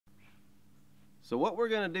So what we're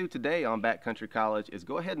going to do today on Backcountry College is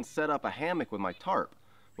go ahead and set up a hammock with my tarp.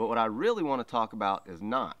 But what I really want to talk about is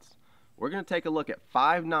knots. We're going to take a look at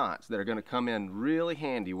 5 knots that are going to come in really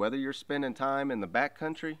handy whether you're spending time in the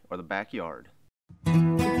backcountry or the backyard.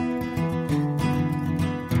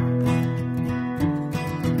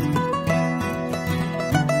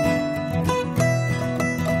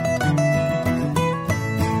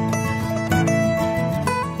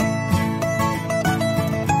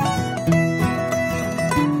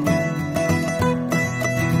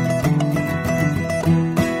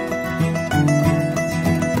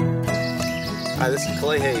 Hi, this is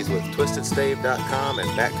Clay Hayes with TwistedStave.com and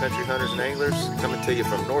Backcountry Hunters and Anglers, coming to you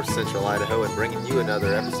from north central Idaho and bringing you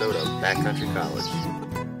another episode of Backcountry College.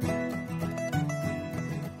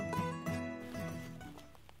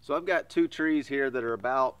 So I've got 2 trees here that are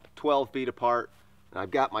about 12 feet apart. And I've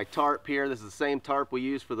got my tarp here. This is the same tarp we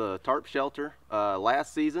used for the tarp shelter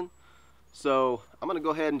last season. So I'm going to go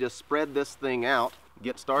ahead and just spread this thing out,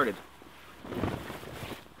 get started.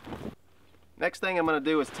 Next thing I'm going to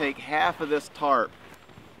do is take half of this tarp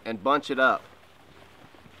and bunch it up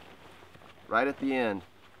right at the end,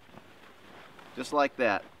 just like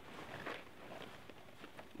that.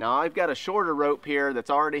 Now I've got a shorter rope here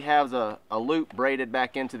that's already has a loop braided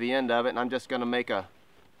back into the end of it, and I'm just going to make a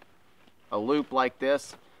loop like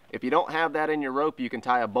this. If you don't have that in your rope, you can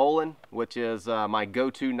tie a bowline, which is my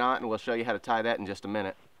go-to knot, and we'll show you how to tie that in just a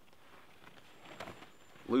minute.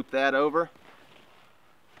 Loop that over.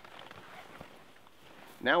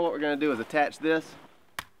 Now what we're going to do is attach this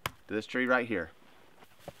to this tree right here.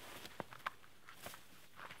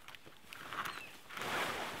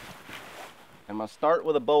 I'm going to start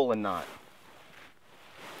with a bowline knot.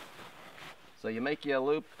 So you make you a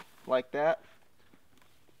loop like that,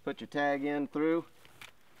 put your tag in through,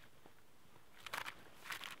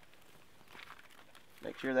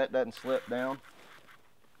 make sure that doesn't slip down.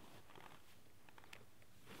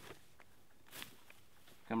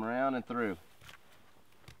 Come around and through.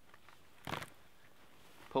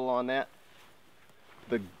 Pull on that.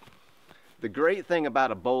 The great thing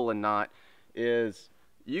about a bowline knot is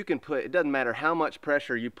you can put, it doesn't matter how much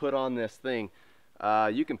pressure you put on this thing,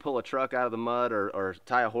 you can pull a truck out of the mud or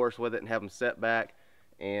tie a horse with it and have them set back,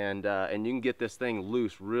 and you can get this thing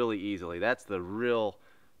loose really easily. That's the real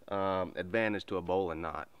advantage to a bowline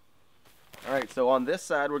knot. Alright, so on this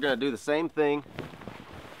side we're going to do the same thing.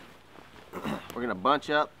 We're going to bunch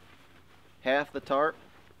up half the tarp.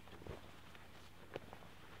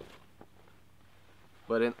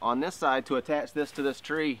 But on this side, to attach this to this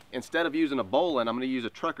tree, instead of using a bowline, I'm going to use a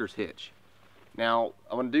trucker's hitch. Now,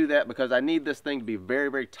 I'm going to do that because I need this thing to be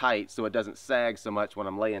very, very tight so it doesn't sag so much when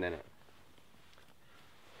I'm laying in it.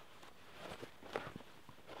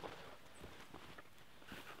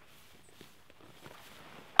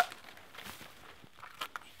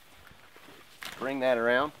 Bring that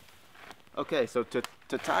around. Okay, so to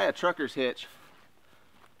tie a trucker's hitch,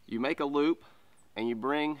 you make a loop and you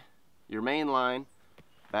bring your main line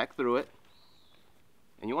back through it,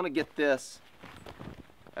 and you want to get this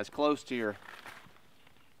as close to your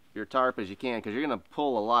tarp as you can, because you're going to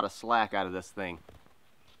pull a lot of slack out of this thing.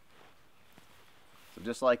 So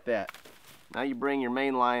just like that. Now you bring your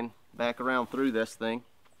main line back around through this thing.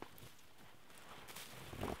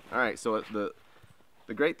 Alright, so the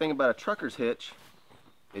great thing about a trucker's hitch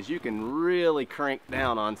is you can really crank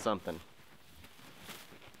down on something.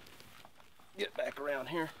 Get back around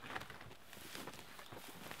here.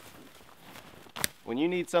 When you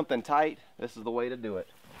need something tight, this is the way to do it.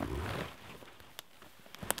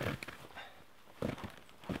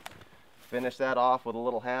 Finish that off with a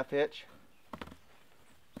little half hitch.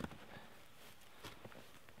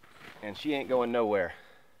 And she ain't going nowhere.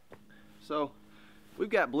 So,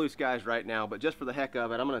 we've got blue skies right now, but just for the heck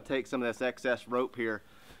of it, I'm going to take some of this excess rope here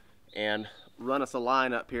and run us a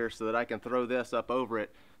line up here so that I can throw this up over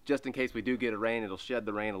it. Just in case we do get a rain, it'll shed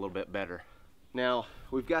the rain a little bit better. Now,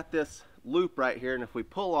 we've got this loop right here, and if we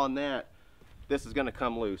pull on that, this is going to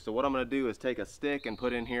come loose. So what I'm going to do is take a stick and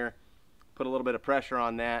put in here, put a little bit of pressure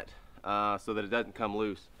on that so that it doesn't come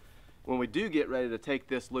loose. When we do get ready to take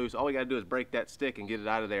this loose, all we got to do is break that stick and get it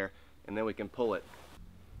out of there, and then we can pull it.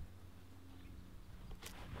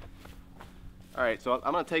 Alright, so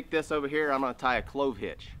I'm going to take this over here, I'm going to tie a clove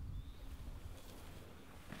hitch.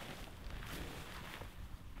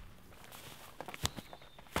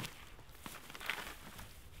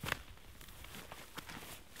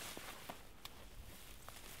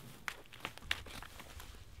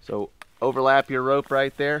 So overlap your rope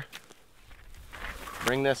right there,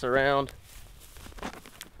 bring this around,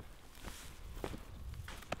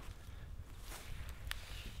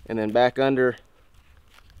 and then back under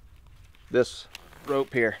this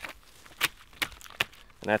rope here.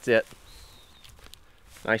 And that's it.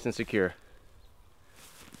 Nice and secure.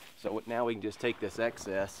 So now we can just take this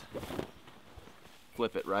excess,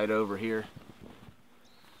 flip it right over here.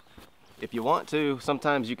 If you want to,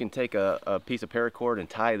 sometimes you can take a piece of paracord and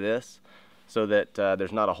tie this so that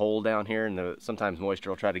there's not a hole down here, and sometimes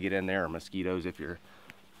moisture will try to get in there, or mosquitoes if you're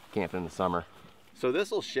camping in the summer. So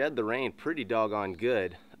this will shed the rain pretty doggone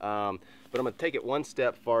good, but I'm going to take it one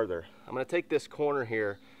step farther. I'm going to take this corner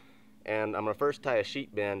here, and I'm going to first tie a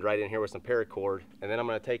sheet bend right in here with some paracord, and then I'm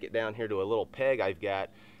going to take it down here to a little peg I've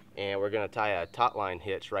got, and we're going to tie a taut line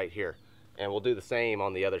hitch right here. And we'll do the same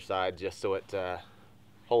on the other side, just so it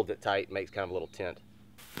holds it tight, makes kind of a little tent.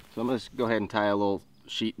 So I'm going to go ahead and tie a little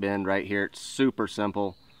sheet bend right here. It's super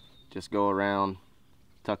simple. Just go around,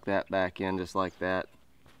 tuck that back in just like that.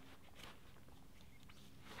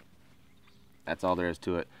 That's all there is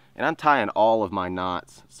to it. And I'm tying all of my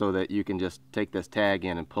knots so that you can just take this tag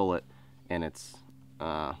in and pull it, and it's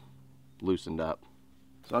loosened up.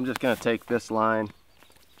 So I'm just going to take this line,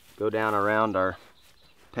 go down around our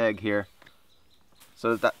peg here.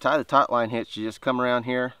 So to tie the taut line hitch, you just come around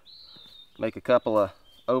here, make a couple of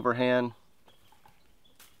overhand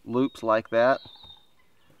loops like that,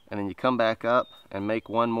 and then you come back up and make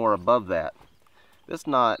one more above that. This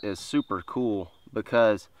knot is super cool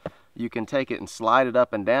because you can take it and slide it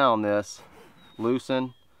up and down this,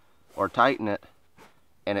 loosen or tighten it,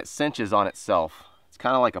 and it cinches on itself. It's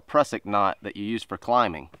kind of like a prusik knot that you use for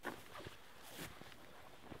climbing.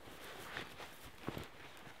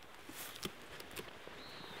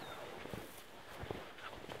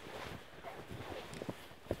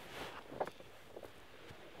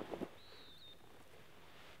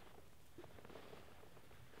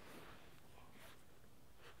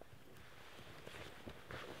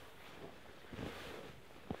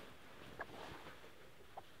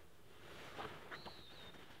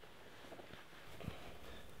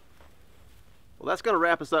 Well, that's going to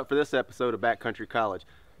wrap us up for this episode of Backcountry College,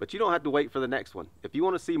 but you don't have to wait for the next one. If you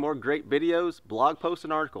want to see more great videos, blog posts,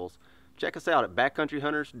 and articles, check us out at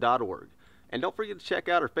backcountryhunters.org. And don't forget to check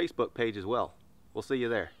out our Facebook page as well. We'll see you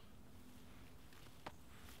there.